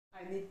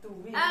I need to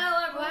win.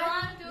 Hello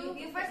everyone.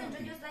 You first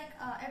introduce like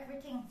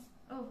everything.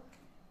 Oh,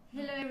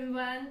 hello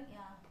everyone.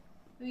 Yeah.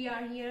 We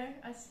are here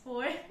as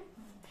four,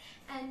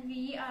 and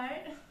we are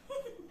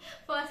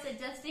first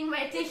adjusting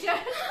my t-shirt.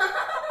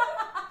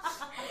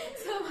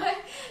 So my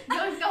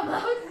don't come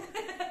out.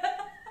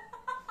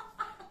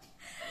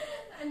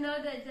 And now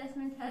the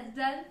adjustment has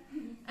done,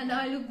 and now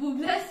I look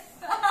boobless.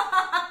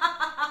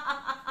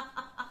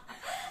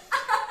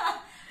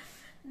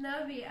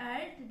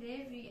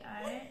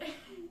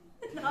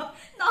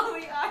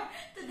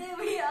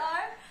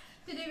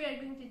 Today we are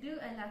going to do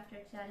a laughter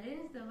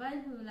challenge. The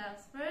one who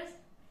laughs first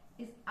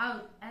is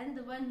out, and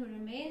the one who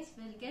remains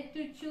will get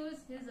to choose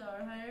his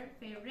or her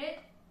favorite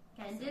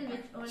candle,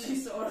 which only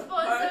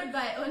sponsored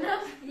by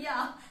Onam.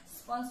 Yeah,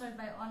 sponsored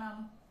by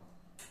Onam.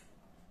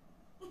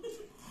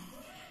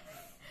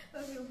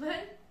 Okay,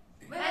 one.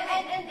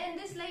 And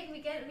this, like,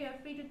 we are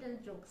free to tell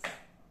jokes.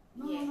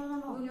 No.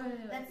 No.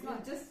 That's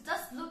not.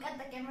 Just look at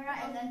the camera,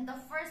 and then the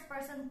first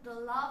person to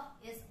laugh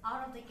is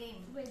out of the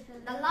game. Wait,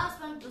 the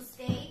last one to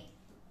stay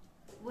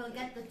will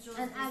get to choose.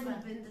 And this I will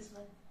one. win this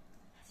one.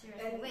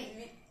 Seriously, And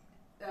wait.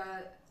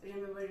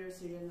 remember your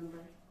serial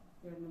number,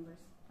 your numbers.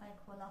 Like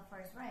who laugh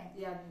first, right?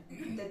 Yeah,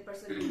 that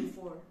person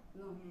before.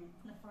 No.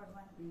 The fourth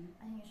one. I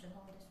think you should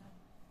hold this one.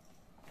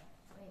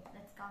 Wait,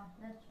 let's count.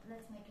 Let's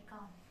make it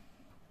count.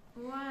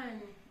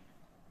 One.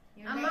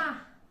 You're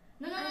Amma.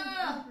 No.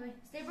 Wait.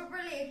 Stay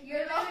properly.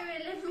 You're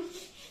Wait,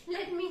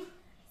 let me.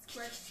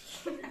 Squirt.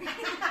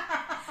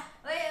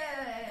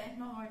 Wait.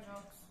 No more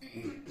jokes. I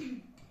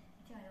think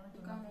I don't do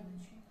nothing.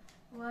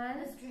 One.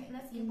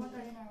 Let's keep water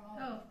in our mouth.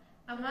 Oh,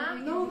 Amma.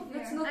 No,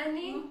 let's not.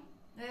 Ani.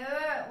 Wait.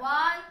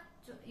 1,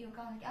 2. You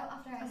count again.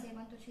 After I say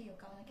 1, 2, 3, you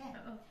count again.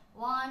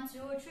 1, 2,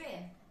 3.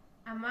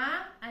 Amma,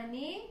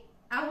 Ani,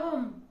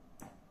 Ahom.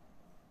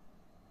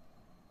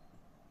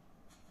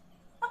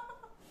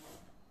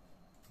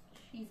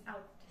 She's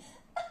out.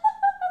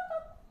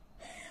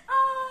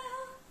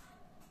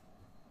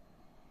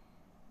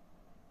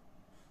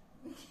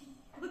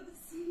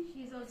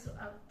 She's also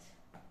out.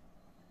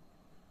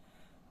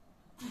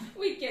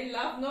 We can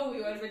laugh, no,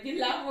 we already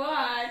laugh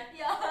what?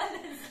 Yeah,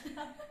 let's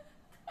laugh.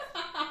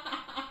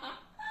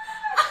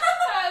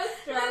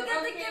 Look Look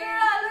at the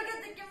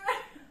camera.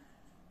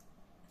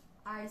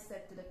 I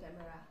said to the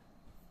camera.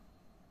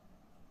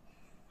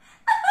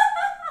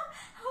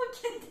 How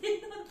can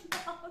they not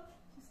laugh?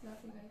 She's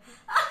laughing like this.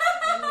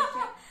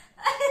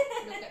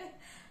 Let me check. Look at.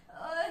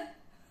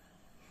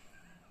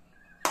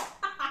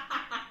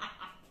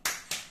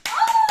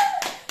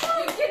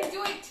 You can do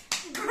it!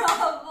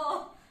 Bravo!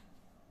 Well,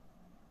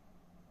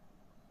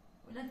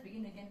 let's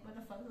begin again for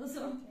the fun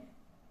also. Okay.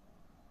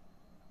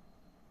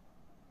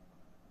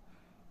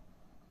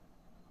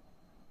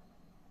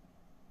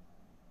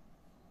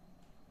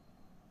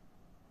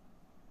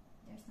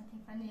 There's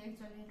nothing funny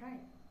actually,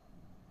 right?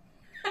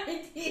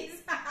 It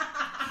is.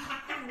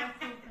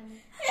 Nothing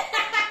funny.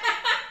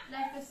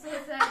 Life is so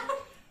sad.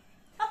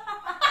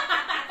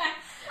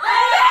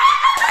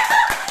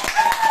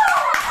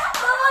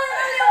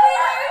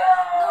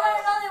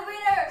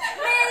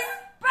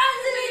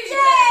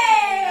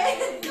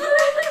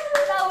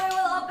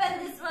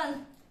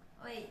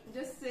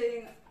 Just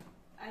saying,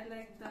 I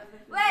like that.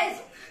 Wait!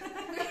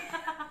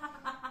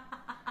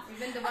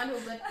 Even the one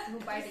who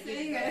buy the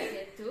gift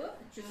get to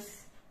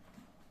choose.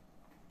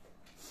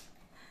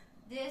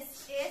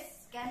 This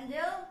is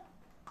candle.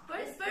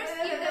 First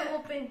keep them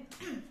open.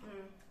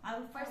 I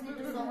will first need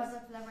to know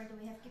what flavor do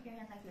we have. Keep your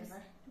hand like this.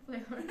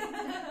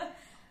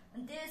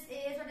 And this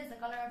is, what is the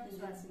color of this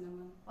one?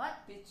 Cinnamon.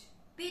 What? Peach.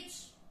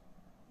 Peach.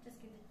 Just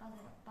give it,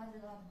 pass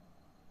it on.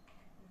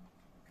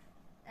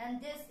 And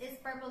this is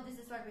purple. This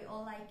is what we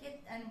all like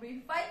it, and we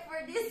fight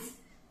for this.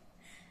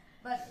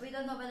 But we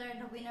don't know whether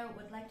the winner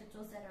would like to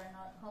choose that or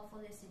not.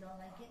 Hopefully she don't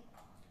like it.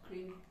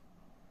 Cream.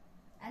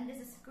 And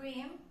this is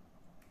cream.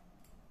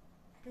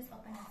 Please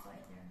open and saw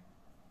it there.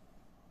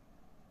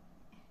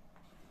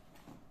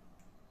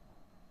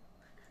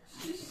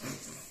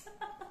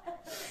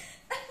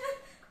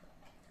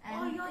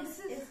 And this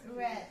is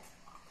red.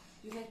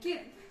 You like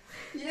it?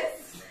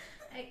 Yes.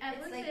 I It's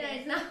would like say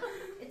right this. now.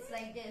 It's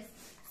like this.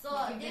 So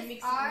You can these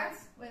mix are. it.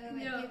 Wait.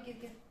 No. Give.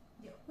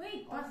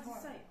 Wait, Or pass four.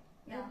 this side.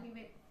 Yeah. Let me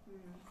wait.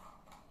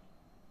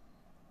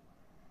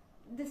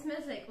 This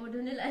smells like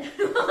Odour Candles. I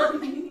don't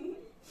know.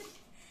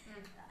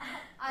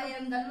 I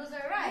am the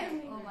loser, right?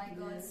 Yeah. Oh my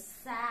god, Yes.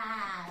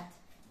 sad.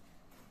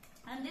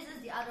 And this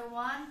is the other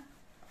one.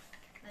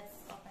 Let's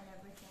open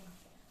everything.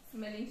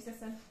 Smelling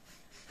session.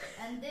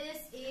 And this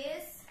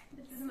is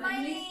This is my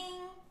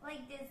smiling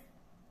like this,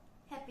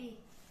 happy.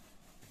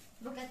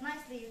 Look at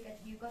nicely.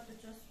 You got to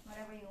choose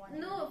whatever you want.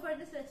 No, for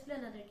this let's play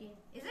another game.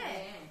 Is it?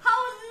 Yeah. How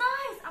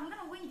nice! I'm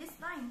gonna win this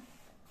time.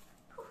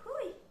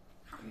 Hoo-hoo.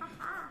 Ha ha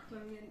ha.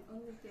 Korean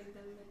only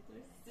candle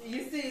matters.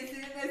 You see,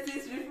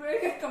 she's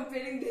referring,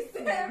 comparing this to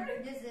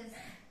everything. This is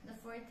the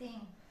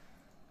 14.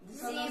 This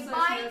See, one also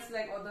by- smells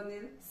like Odour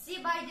Candles. See,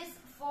 by this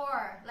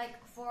 4, like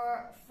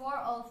for 4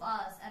 of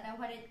us, and then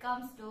when it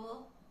comes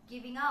to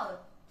giving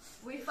out,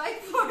 we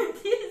fight for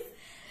this.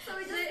 So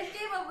we just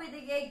came up with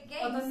the games.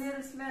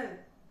 Oatmeal smell.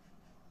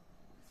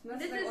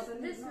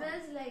 This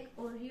smells like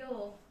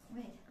Oreo.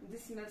 Wait.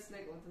 This smells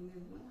like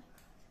oatmeal. No?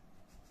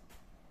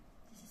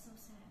 This is so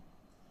sad.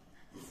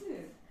 Is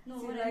it? No,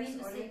 She what I likes mean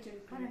to say, orange and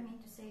what I green. mean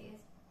to say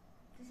is,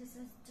 this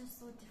is just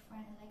so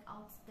different and like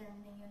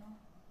outstanding, you know.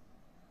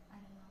 I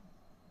don't know.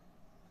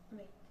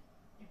 Wait.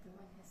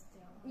 Everyone has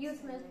their own You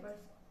smell standard.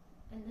 first.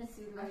 And then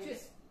She I likes.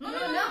 choose. No.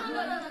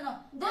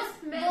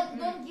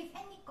 Don't give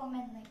any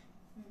comment like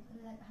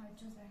let her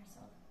choose by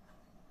herself.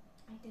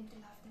 I tend to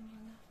love them,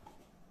 Hannah.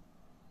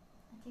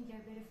 I think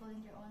you're beautiful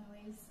in your own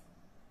ways.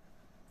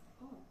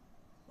 Oh,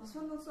 this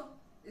one also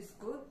is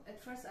good.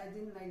 At first, I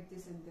didn't like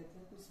this and that.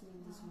 Let me smell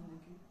this one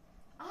again.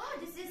 Ah,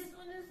 this is this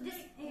one is this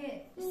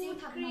like sing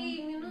food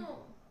cream, you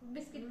know,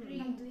 biscuit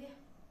cream. Do you?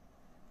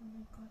 Oh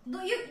my god.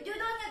 Do you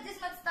don't have this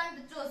much time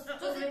to choose.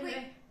 Choose it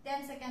quick.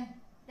 10 seconds.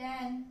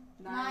 10,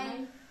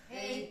 9,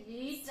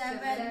 8,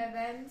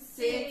 7,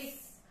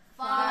 6,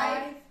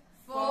 5,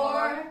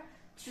 4,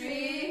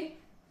 3,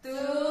 2, 1.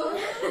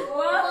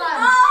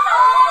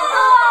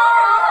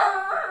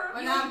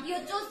 You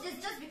choose this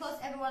just because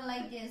everyone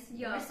like this.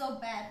 Yeah. You're so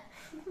bad.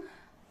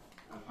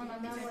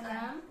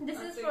 This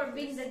I'll is take for this.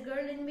 being the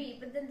girl in me,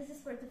 but then this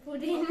is for the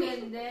food in Okay, me.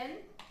 and then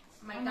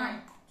my Oh,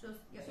 turn. Choose.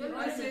 So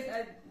I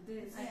said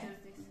this. I choose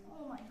this.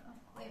 Oh my god.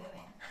 Wait.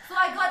 So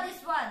I got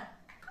this one.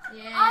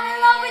 Yeah. I'm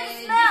in love with the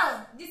smell.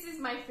 This is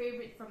my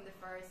favorite from the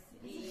first.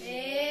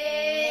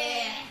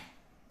 Yeah.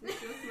 This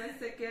was my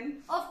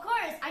second. Of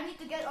course, I need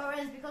to get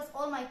orange because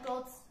all my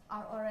clothes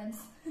are orange.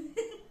 Oh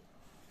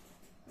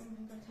my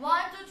god.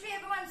 1, 2, 3.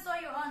 Everyone saw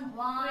you on.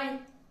 1.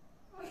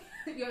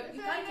 You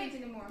can't change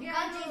anymore. You Yeah,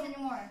 can't I know. change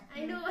anymore. I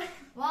know.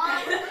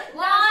 1,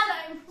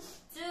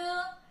 2,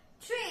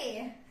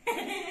 3.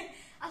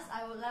 As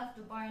I would love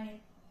to burn it.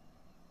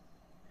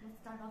 Let's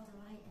start off the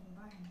light and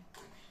burn.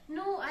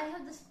 No, I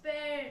have the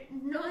spare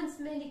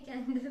non-smelly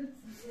candles.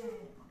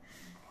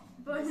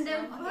 Burn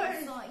them Okay,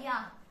 first. so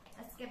yeah,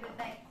 let's skip it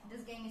back.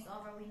 This game is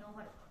over. We know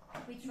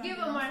which one Give a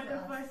belongs marker to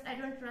us. first. I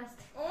don't trust.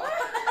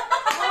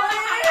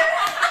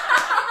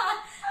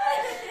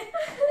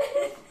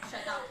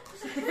 Shut up.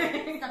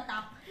 Shut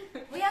up.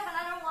 We have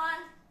another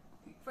one.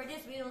 For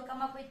this, we will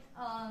come up with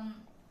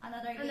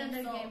another game.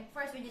 Another So game.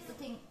 first, we need to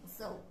think.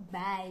 So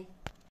bye.